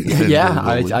China. Yeah,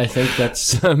 I think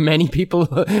that's many people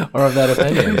are of that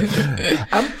opinion.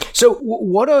 So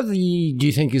what do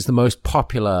you think is the most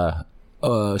popular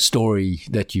story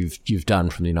that you've done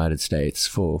from the United States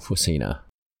for Sina?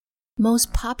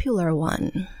 Most popular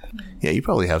one. Yeah, you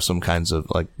probably have some kinds of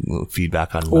like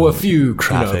feedback on or a few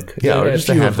traffic. Or just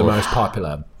a few of the most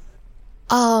popular.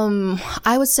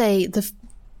 I would say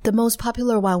the most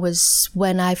popular one was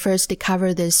when I first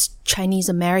discovered this Chinese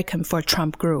American for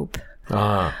Trump group.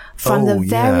 From the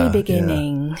very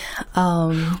beginning.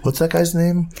 Yeah. What's that guy's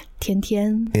name? Tian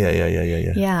Tian. Yeah.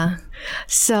 Yeah.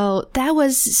 So that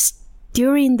was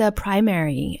during the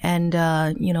primary, and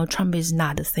Trump is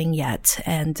not a thing yet,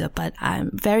 but I'm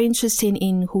very interested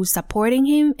in who's supporting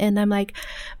him, and I'm like,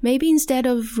 maybe instead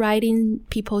of writing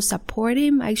people support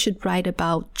him, I should write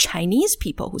about Chinese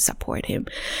people who support him.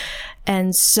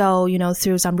 And so,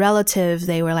 through some relative,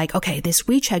 they were like, okay, this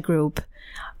WeChat group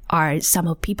are some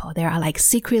of people there are like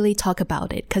secretly talk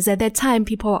about it. Cause at that time,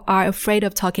 people are afraid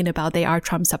of talking about they are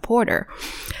Trump supporter.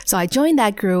 So I joined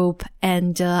that group,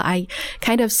 and I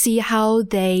kind of see how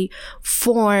they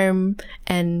form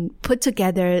and put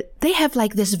together. They have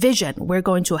like this vision. We're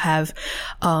going to have,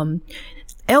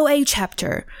 LA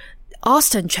chapter,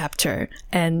 Austin chapter.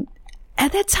 And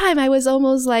at that time, I was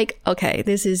almost like, okay,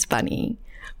 this is funny.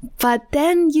 But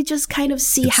then you just kind of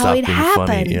see how it happened.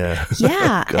 Funny, yeah.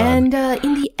 Yeah. And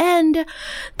in the end,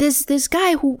 this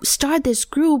guy who started this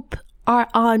group are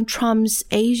on Trump's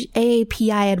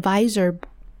AAPI advisor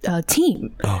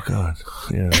team. Oh God.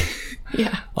 Yeah.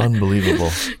 Yeah. Unbelievable.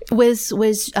 With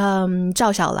Zhao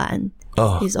Xiaolan.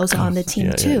 He's also on the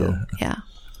team too. Yeah.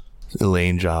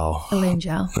 Elaine Zhao.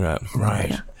 Right.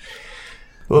 Yeah.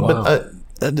 Well, wow. But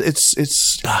it's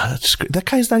that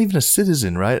guy's not even a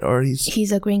citizen, right? Or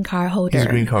he's a green card holder. He's a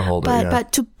green card holder.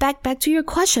 But to back to your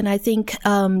question, I think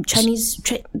Chinese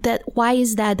that why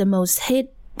is that the most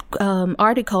hit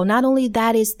article? Not only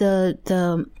that is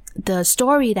the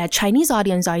story that Chinese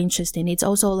audience are interested in, it's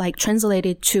also like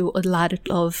translated to a lot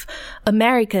of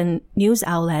American news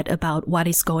outlet about what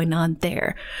is going on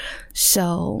there.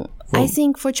 So I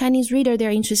think for Chinese reader,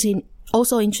 they're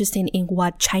also interested in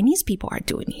what Chinese people are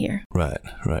doing here. Right.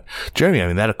 Jeremy, I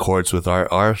mean, that accords with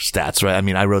our stats, right? I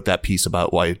mean, I wrote that piece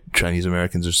about why Chinese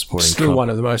Americans are supporting Still Trump. One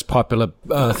of the most popular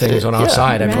things on our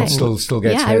side. I mean, it still gets hits every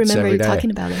day. Yeah, I remember you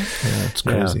talking about it. Yeah, it's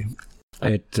crazy. Yeah.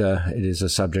 It is a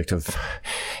subject of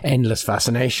endless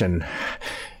fascination.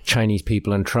 Chinese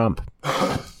people and Trump.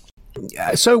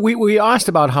 So we asked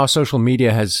about how social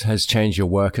media has changed your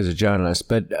work as a journalist,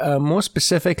 but more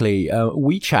specifically,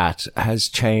 WeChat has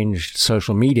changed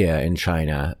social media in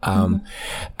China.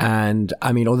 And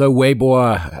I mean, although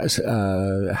Weibo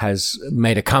has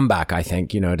made a comeback, I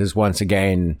think, it has once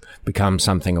again become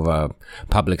something of a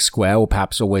public square, or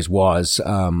perhaps always was,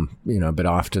 but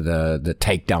after the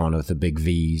takedown of the big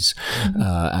Vs,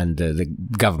 and the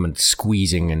government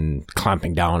squeezing and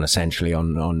clamping down essentially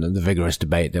on the vigorous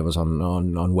debate there was on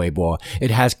Weibo,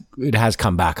 it has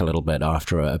come back a little bit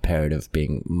after a period of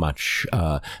being much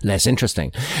less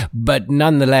interesting. But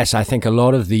nonetheless, I think a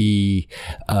lot of the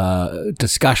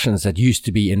discussions that used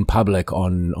to be in public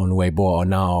on Weibo are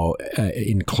now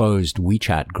in closed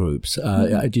WeChat groups.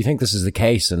 Do you think this is the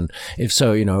case? And if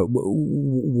so,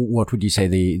 what would you say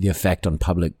the effect on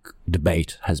public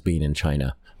debate has been in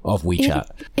China of WeChat?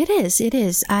 It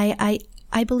is.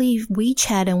 I believe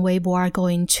WeChat and Weibo are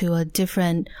going to a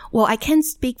different, well, I can't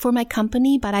speak for my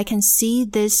company, but I can see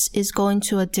this is going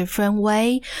to a different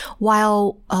way,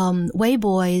 while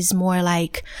Weibo is more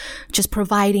like just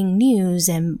providing news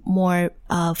and more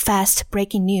fast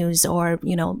breaking news or,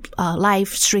 live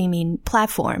streaming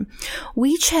platform.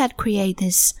 WeChat create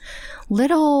this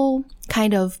little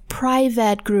kind of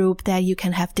private group that you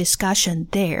can have discussion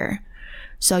there.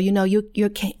 So, you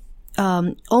can,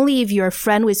 only if you're a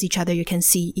friend with each other, you can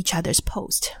see each other's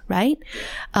post, right?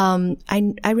 I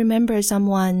remember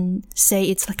someone say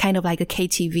it's kind of like a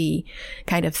KTV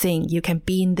kind of thing. You can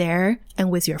be in there and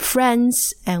with your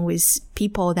friends and with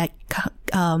people that,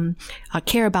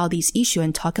 care about this issue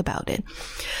and talk about it.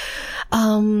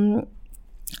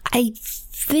 I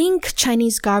think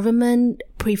Chinese government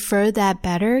prefer that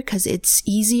better because it's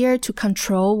easier to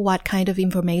control what kind of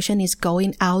information is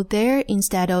going out there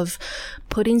instead of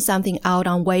putting something out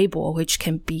on Weibo, which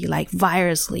can be like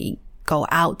virually go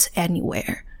out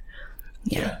anywhere.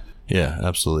 Yeah. Yeah,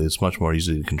 absolutely. It's much more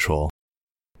easy to control.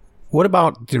 What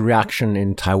about the reaction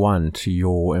in Taiwan to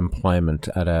your employment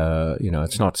at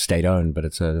it's not state-owned, but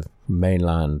it's a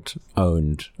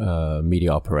mainland-owned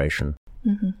media operation?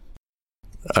 Mm-hmm.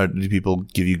 Do people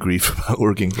give you grief about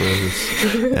working for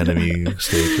this enemy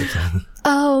state?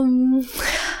 Well,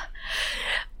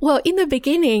 in the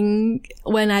beginning,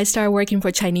 when I started working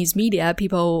for Chinese media,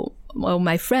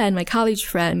 my college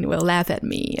friend will laugh at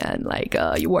me and like,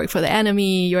 you work for the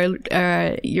enemy, you're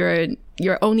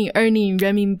only earning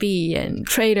renminbi and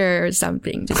trader or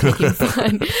something, just making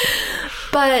fun.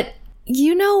 But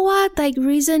you know what? Like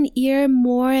recent year,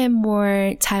 more and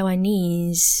more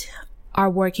Taiwanese are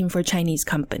working for Chinese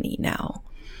company now.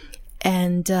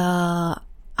 And,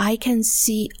 I can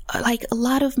see like a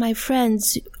lot of my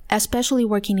friends, especially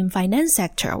working in finance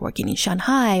sector, working in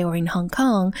Shanghai or in Hong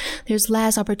Kong, there's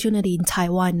less opportunity in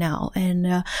Taiwan now.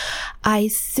 And, I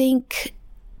think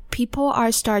people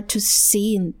are start to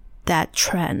see that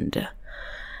trend.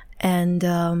 And,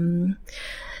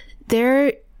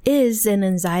 there is an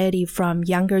anxiety from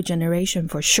younger generation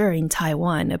for sure in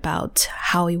Taiwan about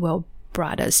how it will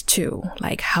brought us to,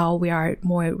 like how we are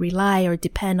more rely or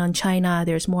depend on China.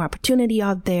 There's more opportunity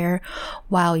out there.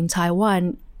 While in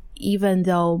Taiwan, even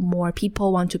though more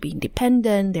people want to be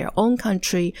independent, their own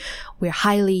country, we're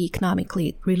highly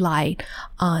economically rely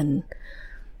on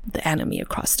the enemy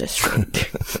across the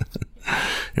street.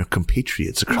 Your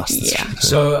compatriots across the street.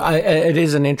 So it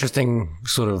is an interesting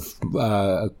sort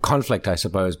of conflict, I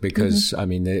suppose, because, I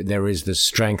mean, there is this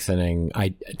strengthening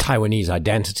Taiwanese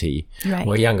identity, right,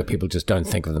 where younger people just don't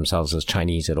think of themselves as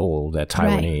Chinese at all. They're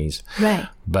Taiwanese. Right.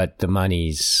 But the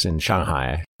money's in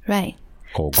Shanghai. Right.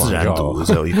 Or 自然独 is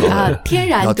that what you call it? 天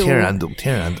然独. 天然独,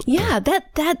 天然独. Yeah,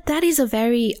 that is a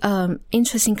very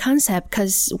interesting concept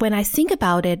because when I think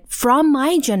about it, from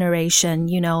my generation,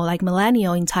 like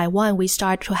millennial in Taiwan, we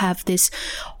start to have this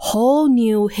whole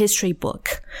new history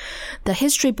book. The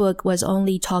history book was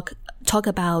only talk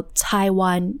about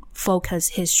Taiwan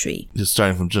focused history. Just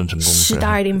starting from Zheng Chenggong.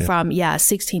 Starting from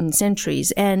 16th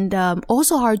centuries. And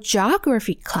also our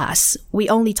geography class, we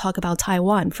only talk about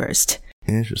Taiwan first.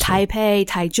 Taipei,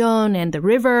 Taichung, and the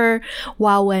river.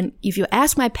 While if you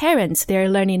ask my parents, they're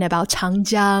learning about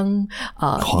Changjiang,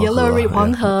 Yellow River,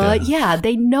 Huanghe. Yeah,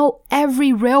 they know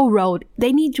every railroad.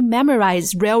 They need to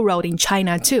memorize railroad in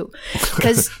China too.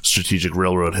 Because strategic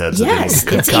railroad heads. Yes,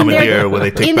 it's commandeer where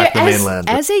they take back the mainland.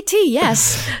 SAT,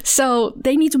 yes. So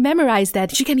they need to memorize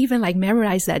that. She can even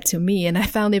memorize that to me. And I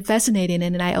found it fascinating.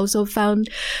 And I also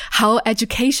found how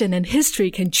education and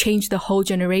history can change the whole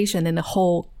generation and the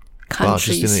whole countries. Wow,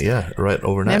 she's doing it, right,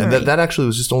 overnight. Memory. And that actually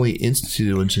was just only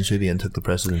instituted when Chen Shui-bian took the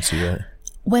presidency, right?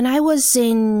 When I was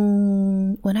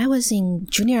in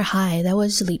junior high, that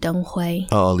was Li Denghui.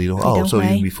 Oh, Li Denghui. Oh, so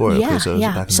even before. Yeah, okay, so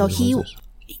yeah. Back in so the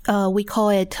we call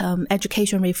it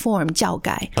education reform, 教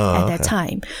改, at that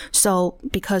time. So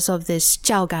because of this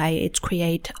教改, it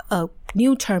create a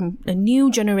new term, a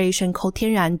new generation called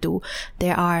天然独.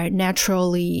 They are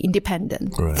naturally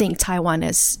independent. Right. Think Taiwan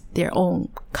as their own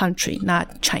country,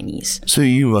 not Chinese. So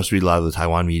you must read a lot of the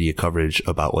Taiwan media coverage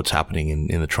about what's happening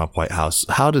in the Trump White House.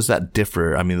 How does that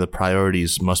differ? I mean, the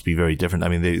priorities must be very different. I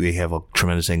mean, they have a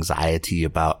tremendous anxiety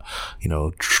about,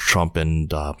 Trump and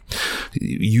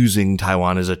using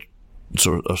Taiwan as a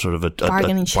sort of a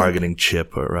bargaining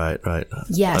chip, right?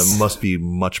 Yes. It must be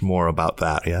much more about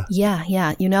that, yeah?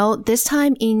 Yeah. This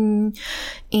time in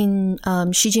Xi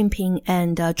Jinping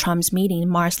and Trump's meeting in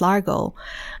Mar-a-Lago,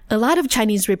 a lot of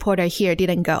Chinese reporters here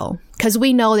didn't go because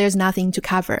we know there's nothing to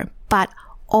cover. But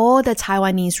all the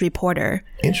Taiwanese reporter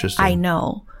I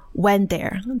know went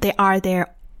there. They are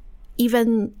there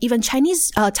even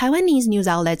Taiwanese news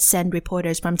outlets send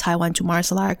reporters from Taiwan to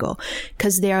Mar-a-Lago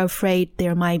because they're afraid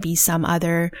there might be some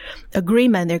other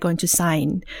agreement they're going to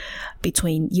sign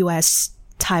between U.S.,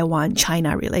 Taiwan,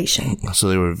 China relation. So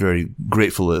they were very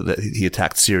grateful that he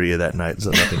attacked Syria that night, so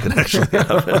nothing could actually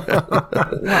happen.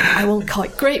 Well, I won't call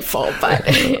it grateful, but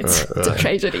it's a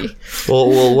tragedy.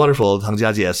 Well, wonderful, Tang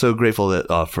Jiajie. So grateful that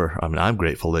I'm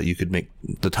grateful that you could make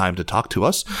the time to talk to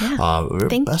us. Yeah.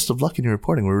 Best of luck in your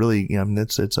reporting. We're really,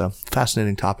 it's a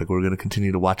fascinating topic. We're going to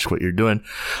continue to watch what you're doing.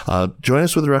 Join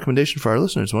us with a recommendation for our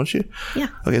listeners, won't you? Yeah.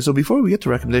 Okay, so before we get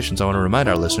to recommendations, I want to remind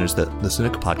our listeners that the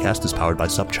Sinica podcast is powered by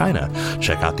SupChina.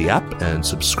 Check out the app and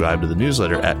subscribe to the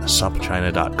newsletter at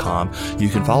supchina.com. You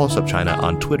can follow SupChina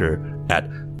on Twitter at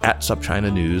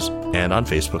SupChina News and on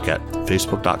Facebook at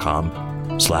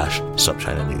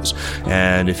facebook.com/SupChina News.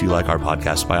 And if you like our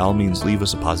podcast, by all means, leave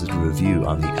us a positive review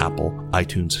on the Apple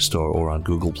iTunes Store or on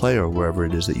Google Play or wherever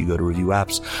it is that you go to review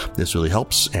apps. This really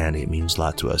helps and it means a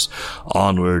lot to us.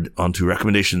 Onward, onto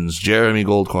recommendations. Jeremy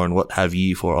Goldkorn, what have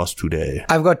ye for us today?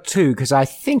 I've got two because I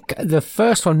think the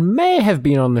first one may have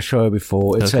been on the show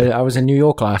before. I was in New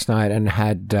York last night and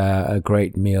had a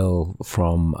great meal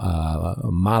from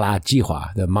Mala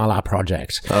Jihua, the Mala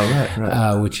Project,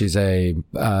 which is a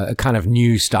kind of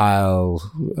new style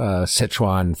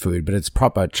Sichuan food, but it's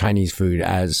proper Chinese food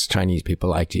as Chinese people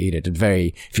like to eat it. It's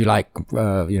very, if you like,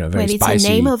 very Wait, spicy. it's the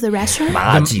name of the restaurant?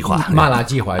 Mala Jihua. Mala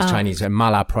Jihua is Chinese, and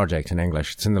Mala Project in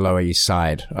English. It's in the Lower East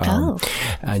Side.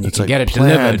 And you can get it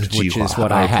delivered, which is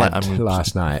what I had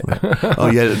last night.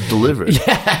 Oh, you had it delivered?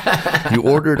 Yeah. You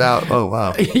ordered out, oh,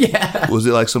 wow. Yeah. Was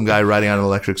it like some guy riding on an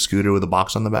electric scooter with a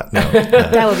box on the back? No.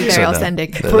 That would be very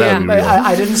authentic.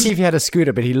 I didn't see if he had a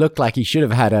scooter, but he looked like he should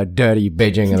have had a dirty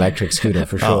Beijing electric scooter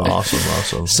for sure. Oh,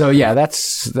 awesome. So yeah,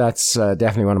 that's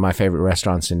definitely one of my favorite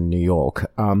restaurants in New York.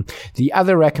 The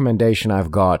other recommendation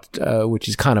I've got, which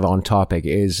is kind of on topic,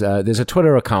 is there's a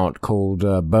Twitter account called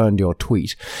Burned Your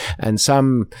Tweet, and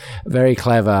some very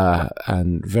clever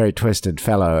and very twisted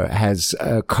fellow has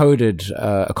coded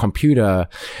a computer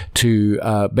to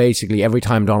basically every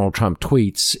time Donald Trump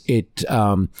tweets, it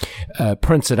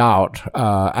prints it out,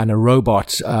 and a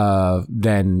robot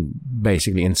then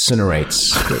basically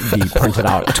incinerates the printed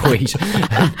out tweet.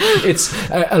 It's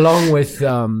along with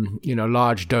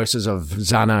large doses of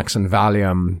Xanax and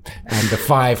Valium and the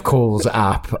 5 Calls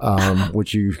app,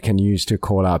 which you can use to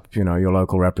call up your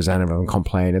local representative and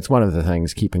complain. It's one of the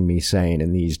things keeping me sane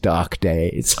in these dark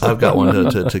days. I've got one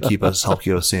to help keep us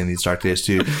sane in these dark days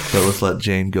too, but let's let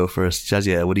Jane go first.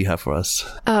 Jazia, what do you have for us?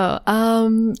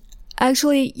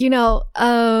 Actually,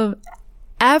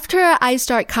 after I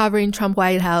start covering Trump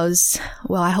White House,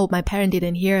 well, I hope my parent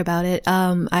didn't hear about it.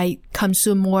 I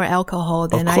consume more alcohol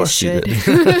than I should.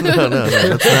 No,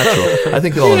 that's natural. I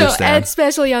think they'll understand.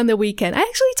 Especially on the weekend. I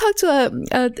actually talked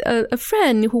to a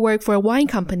friend who worked for a wine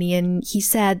company, and he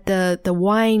said the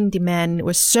wine demand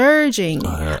was surging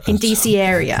in DC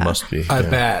area. Must be. I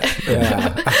bet.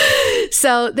 Yeah.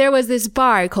 So there was this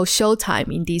bar called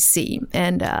Showtime in DC,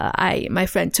 and my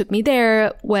friend took me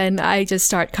there when I just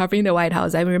started covering the White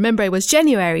House. I remember it was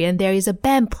January, and there is a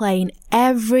band playing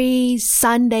every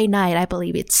Sunday night. I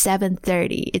believe it's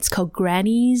 7:30. It's called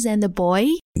Grannies and the Boy.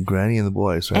 Granny and the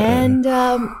Boys, right? And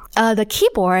the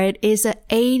keyboard is an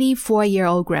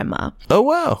 84-year-old grandma. Oh,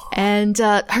 wow. And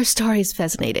her story is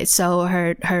fascinating. So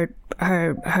her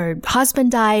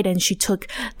husband died, and she took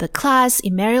the class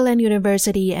in Maryland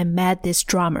University and met this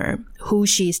drummer who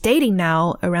she's dating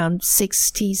now, around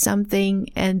 60 something.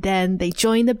 And then they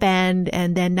joined the band,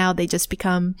 and then now they just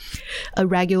become a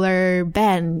regular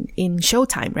band in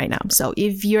Showtime right now. So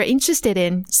if you're interested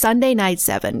in Sunday night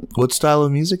 7. What style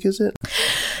of music is it?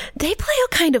 They play a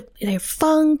kind of, they're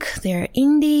funk, they're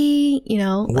indie,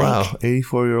 Wow,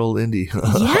 84-year-old indie.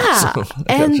 Yeah. Awesome.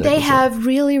 And they have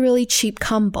really, really cheap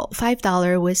combo.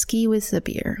 $5 whiskey with the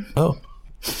beer. Oh.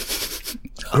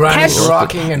 Granny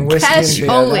rocking and whiskey cash and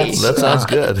beer. only. That sounds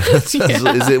good.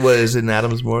 Is it in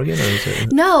Adams Morgan? Or is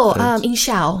it? No, in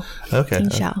Xiao. Okay. In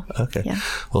Xiao. Okay. Yeah.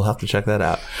 We'll have to check that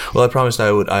out. Well, I promised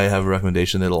I have a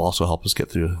recommendation that'll also help us get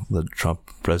through the Trump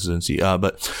presidency.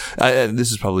 But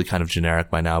this is probably kind of generic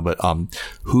by now, but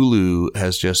Hulu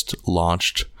has just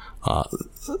launched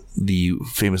the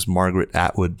famous Margaret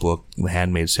Atwood book, The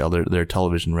Handmaid's Tale, their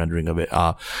television rendering of it.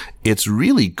 It's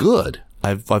really good.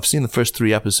 I've seen the first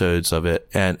 3 episodes of it,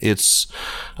 and it's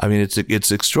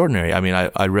extraordinary. I mean,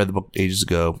 I read the book ages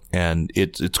ago, and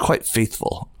it's quite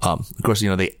faithful. Of course,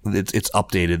 it's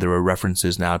updated. There are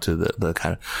references now to the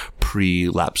kind of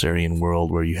pre-lapsarian world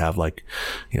where you have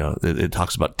it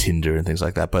talks about Tinder and things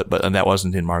like that. But and that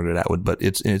wasn't in Margaret Atwood, but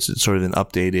it's sort of an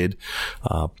updated,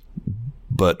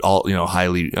 but all,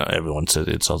 highly, everyone said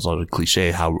it's a sort of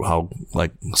cliche how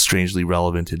like strangely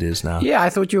relevant it is now. Yeah, I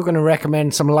thought you were going to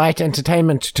recommend some light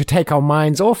entertainment to take our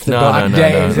minds off the dark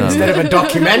days instead of a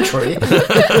documentary.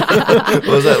 What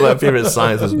was that? My favorite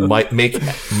sign says,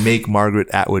 make Margaret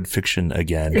Atwood fiction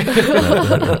again.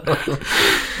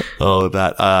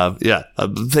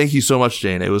 Thank you so much,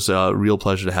 Jane. It was a real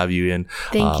pleasure to have you in.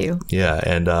 Thank you. Yeah,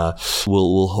 and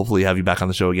we'll hopefully have you back on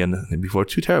the show again before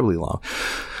too terribly long.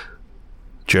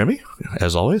 Jeremy,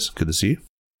 as always, good to see you.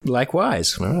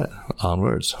 Likewise. All right,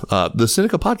 onwards. The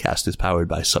Sinica podcast is powered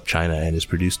by SupChina and is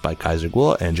produced by Kaiser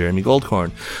Kuo and Jeremy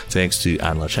Goldkorn. Thanks to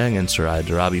Anla Cheng and Sarai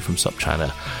Darabi from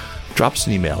SupChina. Drop us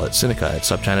an email at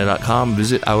sinica@supchina.com.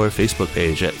 Visit our Facebook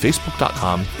page at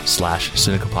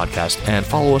facebook.com/SinicaPodcast and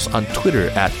follow us on Twitter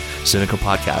at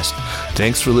SinicaPodcast.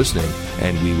 Thanks for listening,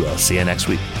 and we will see you next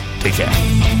week. Take care.